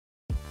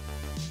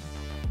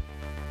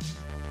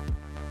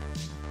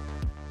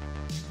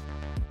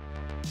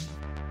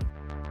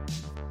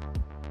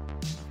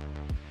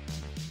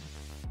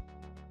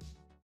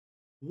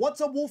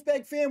What's up,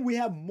 Wolfpack fam? We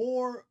have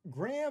more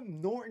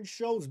Graham Norton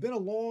show. It's been a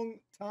long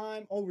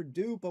time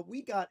overdue, but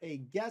we got a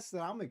guest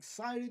that I'm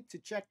excited to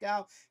check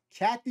out.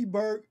 Kathy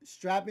Burke,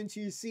 strap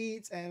into your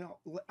seats, and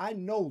I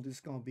know this is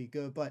going to be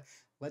good, but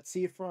let's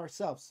see it for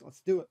ourselves.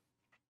 Let's do it.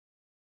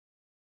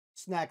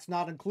 Snacks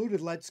not included.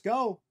 Let's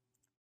go.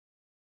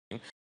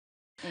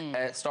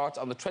 It starts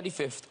on the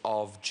 25th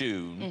of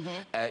June.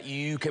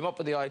 You came up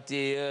with the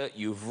idea,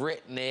 you've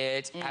written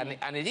it,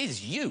 and it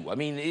is you. I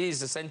mean, it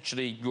is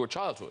essentially your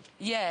childhood.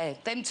 Yeah,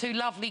 them two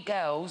lovely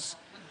girls.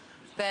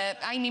 They're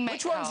Amy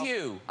Metcalf. Which one's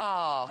you?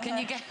 Oh, can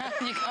you get...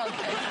 you can't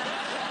get...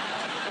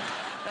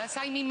 That's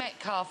Amy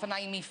Metcalf and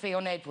Amy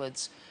Fionn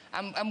Edwards.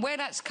 And where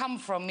that's come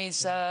from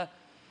is...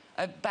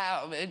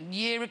 about a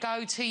year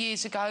ago, 2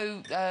 years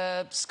ago,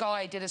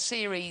 Sky did a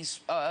series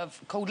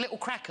called Little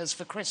Crackers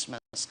for Christmas,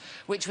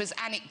 which was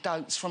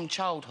anecdotes from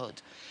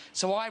childhood.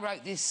 So I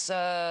wrote this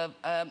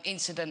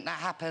incident that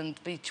happened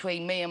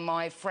between me and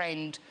my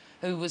friend,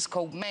 who was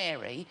called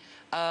Mary,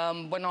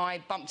 when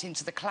I bumped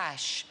into The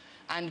Clash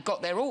and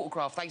got their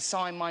autograph. They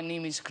signed my New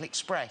Musical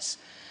Express.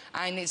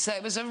 And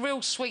it was a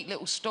real sweet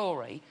little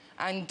story.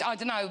 And, I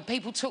don't know,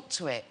 people took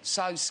to it.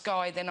 So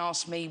Sky then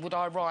asked me, would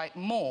I write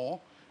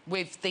more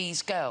with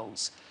these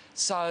girls?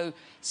 So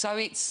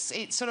it's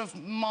sort of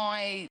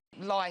my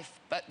life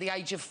at the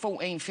age of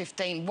 14,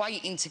 15,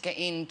 waiting to get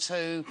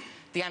into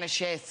the Anna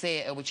Scher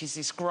Theatre, which is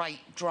this great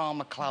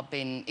drama club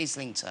in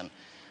Islington.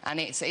 And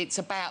it's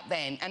about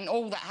then. And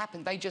all that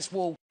happened, they just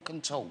walk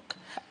and talk.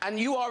 And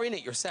you are in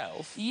it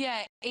yourself?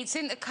 Yeah, it's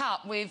in the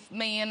cut with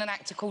me and an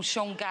actor called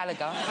Sean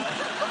Gallagher.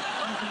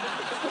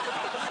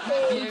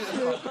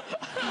 Beautiful.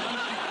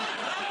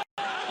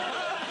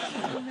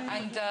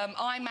 And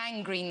I'm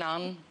Angry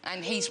Nun,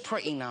 and he's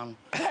Pretty Nun.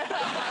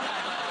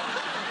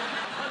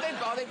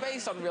 Are they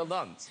based on real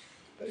nuns?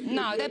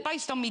 No, they're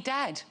based on me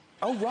dad.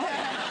 Oh, right.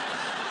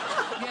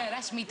 Yeah,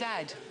 that's me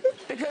dad.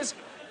 Because,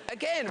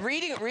 again,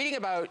 reading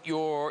about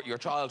your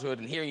childhood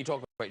and hearing you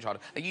talk about your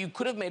childhood, you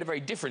could have made a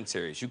very different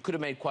series. You could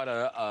have made quite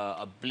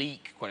a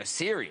bleak, quite a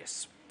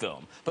serious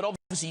film. But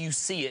obviously you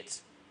see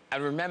it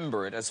and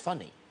remember it as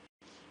funny.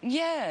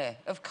 Yeah,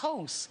 of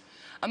course.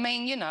 I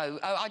mean, you know,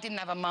 I didn't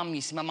have a mum,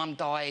 you see. My mum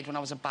died when I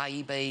was a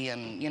baby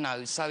and, you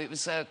know, so it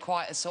was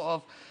quite a sort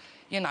of,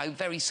 you know,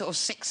 very sort of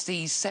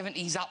 60s,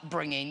 70s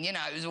upbringing, you know.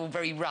 It was all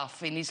very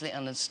rough in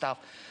Islington and stuff.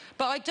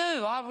 But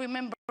I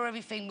remember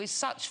everything with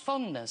such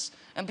fondness,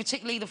 and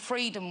particularly the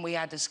freedom we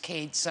had as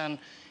kids, and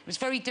it was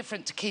very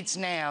different to kids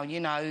now, you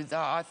know.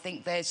 I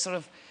think they're sort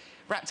of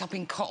wrapped up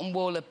in cotton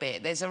wool a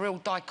bit. There's a real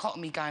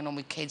dichotomy going on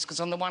with kids, because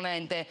on the one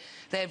hand,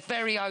 they're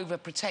very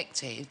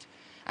overprotected,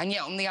 and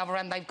yet, on the other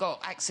hand, they've got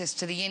access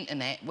to the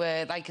internet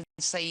where they can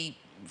see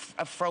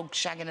a frog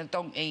shagging a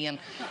donkey and...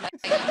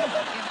 you know.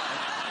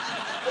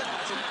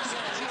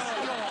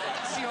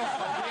 It's your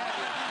fault,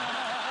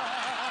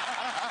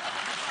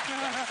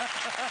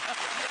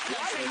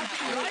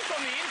 Life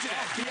on the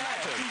internet.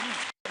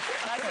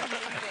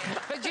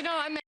 But do you know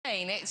what I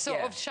mean? It's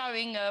sort of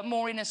showing a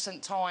more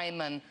innocent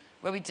time, and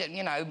where we did,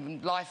 you know,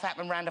 life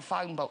happened around a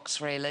phone box,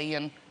 really,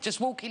 and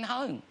just walking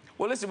home.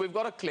 Well, listen, we've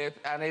got a clip,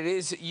 and it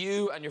is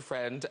you and your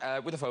friend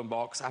with a phone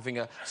box having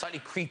a slightly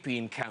creepy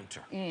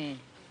encounter.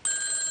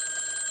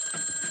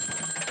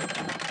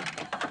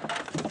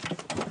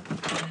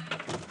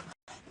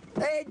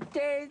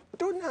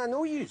 Don't I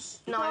know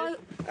yous? No.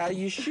 Are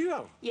you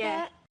sure?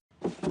 Yeah.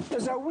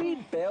 There's a wee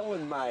bell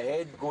in my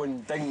head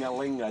going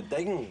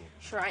ding-a-ling-a-ding.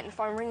 Sure ain't the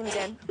phone ringing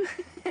again.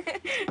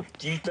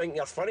 Do you think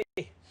you're funny?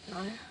 No.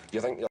 Do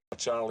you think you're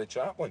Charlie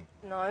Chaplin?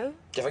 No.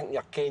 Do you think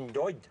you're Ken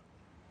Dodd?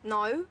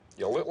 No.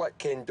 You look like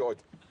Ken Dodd.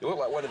 You look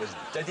like one of his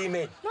diddy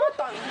men. No, I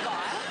don't,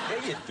 guy.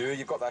 Yeah, you do.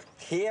 You've got the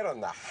hair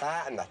and the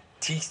hat and the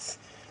teeth.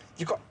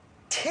 You've got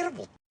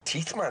terrible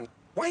teeth, man.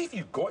 Why have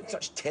you got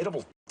such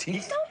terrible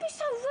teeth? Don't be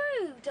so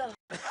rude. Those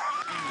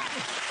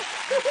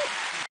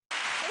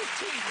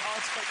teeth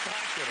are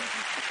spectacular.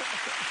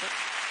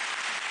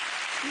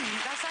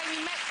 That's Amy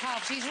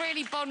Metcalf. She's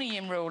really bonny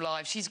in real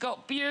life. She's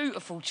got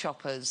beautiful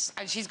choppers,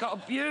 and she's got a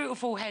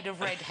beautiful head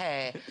of red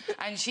hair,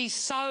 and she's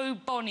so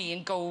bonny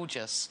and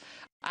gorgeous.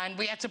 And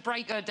we had to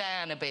break her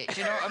down a bit,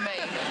 do you know what I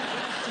mean?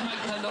 To make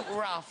her look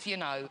rough, you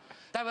know.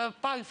 They were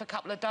both a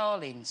couple of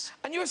darlings.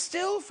 And you're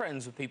still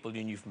friends with people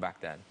you knew from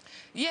back then?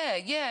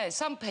 Yeah,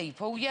 some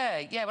people,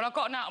 yeah. Well, I've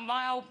got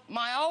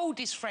my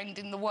oldest friend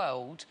in the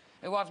world,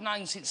 who I've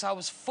known since I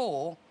was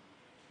 4,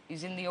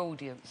 is in the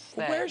audience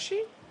there. Well, where is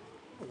she?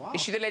 Wow.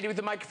 Is she the lady with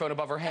the microphone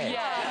above her head?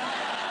 Yeah.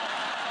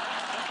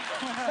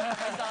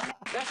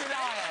 That's who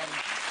Diane.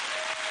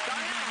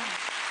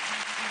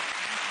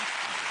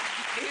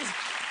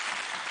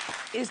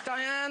 Is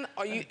Diane,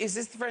 is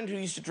this the friend who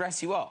used to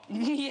dress you up?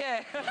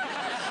 Yeah.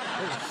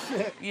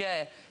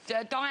 Yeah.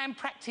 Diane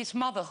practiced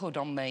motherhood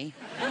on me.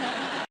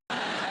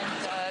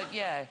 And,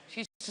 yeah, she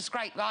used to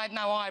scrape... I had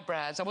no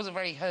eyebrows. I wasn't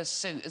very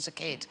hirsute as a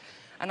kid.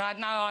 And I had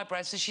no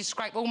eyebrows, so she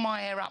scraped all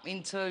my hair up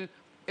into...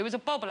 It was a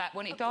bobble hat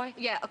when it died?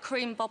 Yeah, a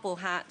cream bobble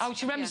hat. Oh,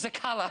 she remembers the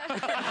colour.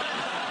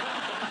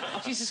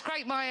 She used to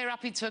scrape my hair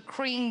up into a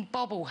cream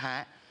bobble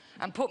hat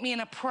and put me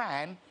in a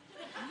pram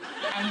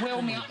and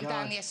wheel me up and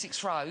down the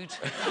Essex Road,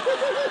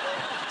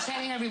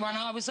 telling everyone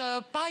I was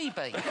a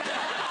baby.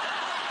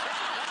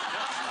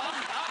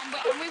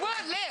 And we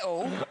weren't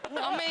little.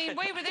 I mean,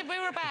 we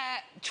were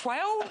about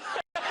 12.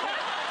 And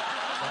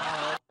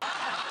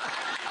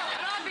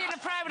I'd be in the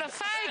pram with a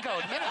fag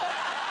on, you know.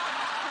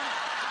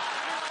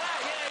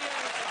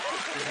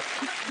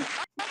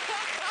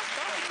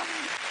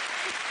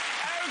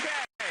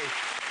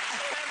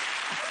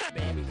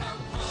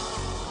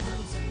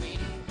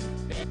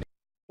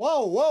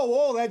 Whoa, whoa,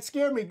 whoa, that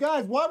scared me.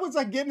 Guys, why was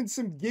I getting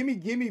some gimme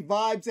gimme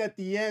vibes at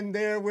the end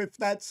there with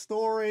that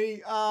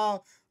story?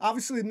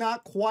 Obviously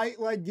not quite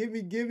like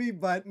gimme gimme,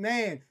 but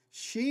man,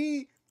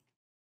 she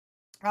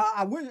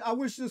I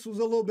wish this was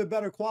a little bit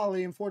better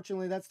quality.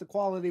 Unfortunately, that's the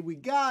quality we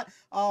got.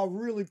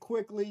 Really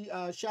quickly,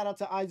 shout out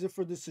to Isaac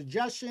for the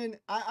suggestion.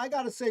 I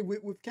gotta say,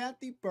 with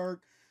Kathy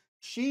Burke,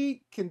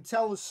 she can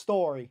tell a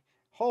story.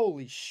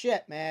 Holy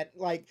shit, man.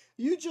 Like,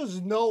 you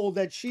just know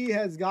that she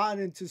has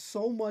gotten into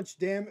so much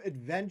damn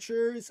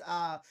adventures.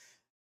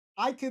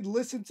 I could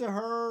listen to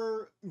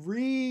her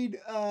read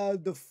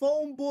the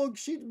phone book.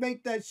 She'd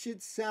make that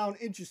shit sound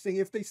interesting.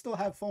 If they still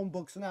have phone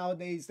books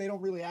nowadays, they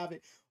don't really have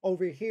it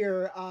over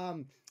here.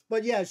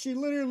 But yeah, she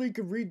literally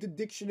could read the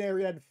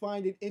dictionary and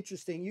find it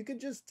interesting. You could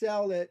just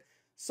tell that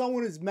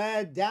someone is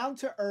mad, down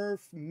to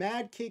earth,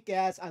 mad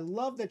kick-ass. I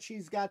love that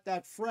she's got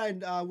that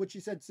friend, which she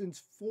said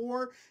since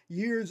 4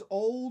 years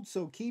old.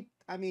 So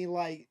I mean,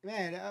 like,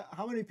 man,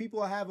 how many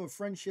people have a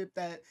friendship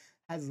that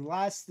has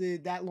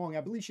lasted that long?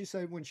 I believe she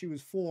said when she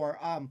was 4.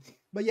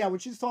 But yeah, when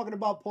she's talking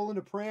about pulling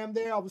the pram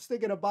there, I was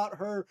thinking about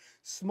her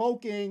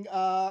smoking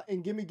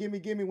in Gimme Gimme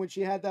Gimme when she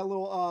had that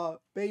little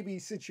baby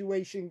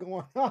situation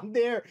going on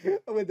there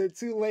when the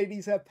 2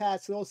 ladies have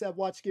passed. Those have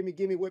watched Gimme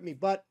Gimme with me.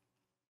 But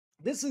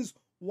this is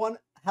one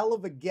hell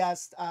of a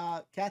guest.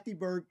 Kathy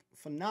Burke,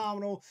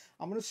 phenomenal.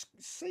 I'm going to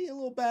say a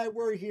little bad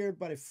word here,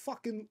 but I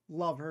fucking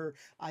love her.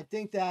 I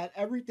think that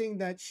everything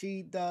that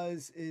she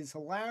does is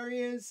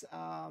hilarious.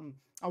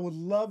 I would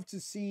love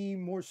to see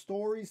more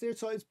stories there.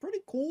 So it's pretty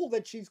cool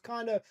that she's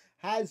kind of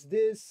has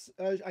this,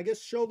 I guess,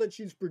 show that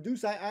she's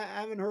produced. I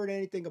haven't heard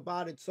anything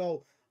about it.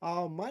 So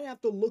might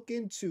have to look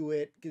into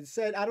it. Cause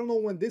said, I don't know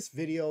when this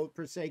video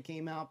per se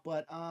came out,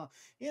 but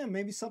yeah,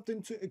 maybe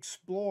something to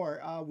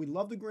explore. We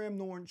love the Graham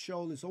Norton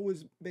show. There's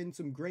always been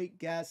some great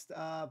guests.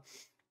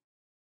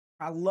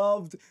 I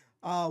loved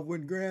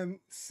when Graham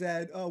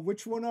said,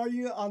 which one are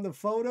you on the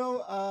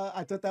photo?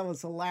 I thought that was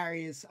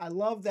hilarious. I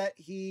love that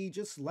he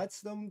just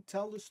lets them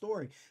tell the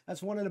story.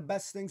 That's one of the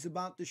best things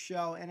about the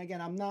show. And again,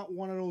 I'm not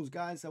one of those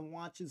guys that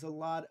watches a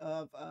lot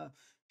of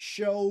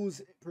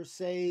shows per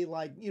se,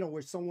 like, you know,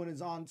 where someone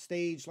is on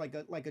stage like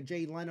a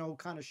Jay Leno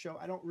kind of show.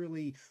 I don't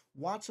really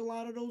watch a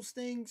lot of those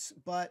things,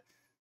 but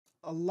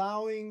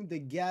allowing the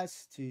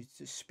guests to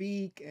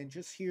speak and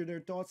just hear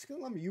their thoughts.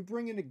 Let me, you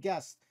bring in a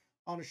guest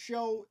on a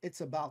show,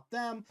 it's about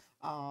them.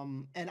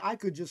 And I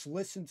could just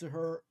listen to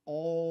her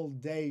all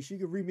day. She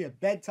could read me a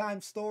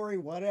bedtime story,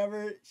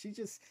 whatever. She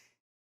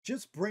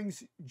just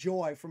brings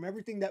joy from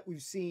everything that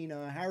we've seen.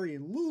 Harry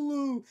and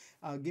Lulu,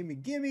 Gimme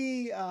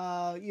Gimme,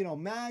 you know,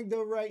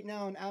 Magda right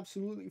now, and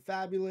absolutely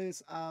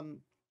fabulous.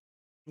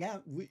 Yeah,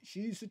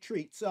 she's a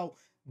treat. So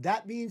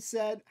that being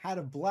said, had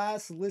a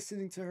blast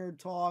listening to her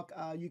talk.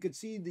 You could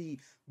see the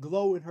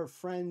glow in her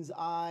friend's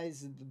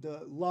eyes,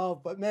 the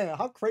love. But man,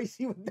 how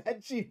crazy would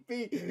that she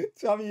be?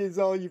 12 years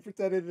old, you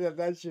pretended that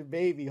that's your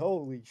baby.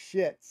 Holy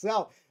shit.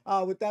 So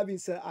with that being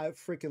said, I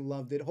freaking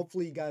loved it.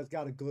 Hopefully you guys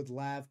got a good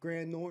laugh.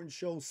 Graham Norton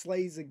show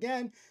slays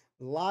again.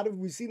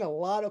 We've seen a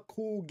lot of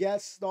cool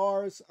guest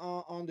stars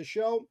on the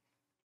show.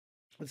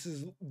 This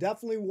is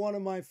definitely one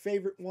of my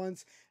favorite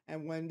ones.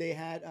 And when they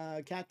had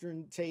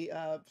Catherine Tate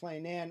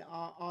playing Nan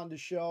on the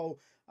show,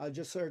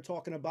 just her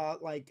talking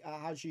about like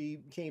how she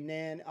became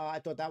Nan, I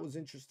thought that was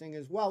interesting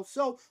as well.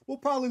 So we'll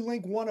probably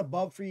link one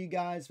above for you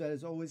guys. But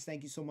as always,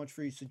 thank you so much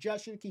for your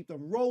suggestion. Keep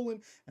them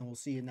rolling, and we'll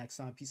see you next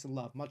time. Peace and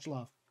love. Much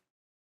love.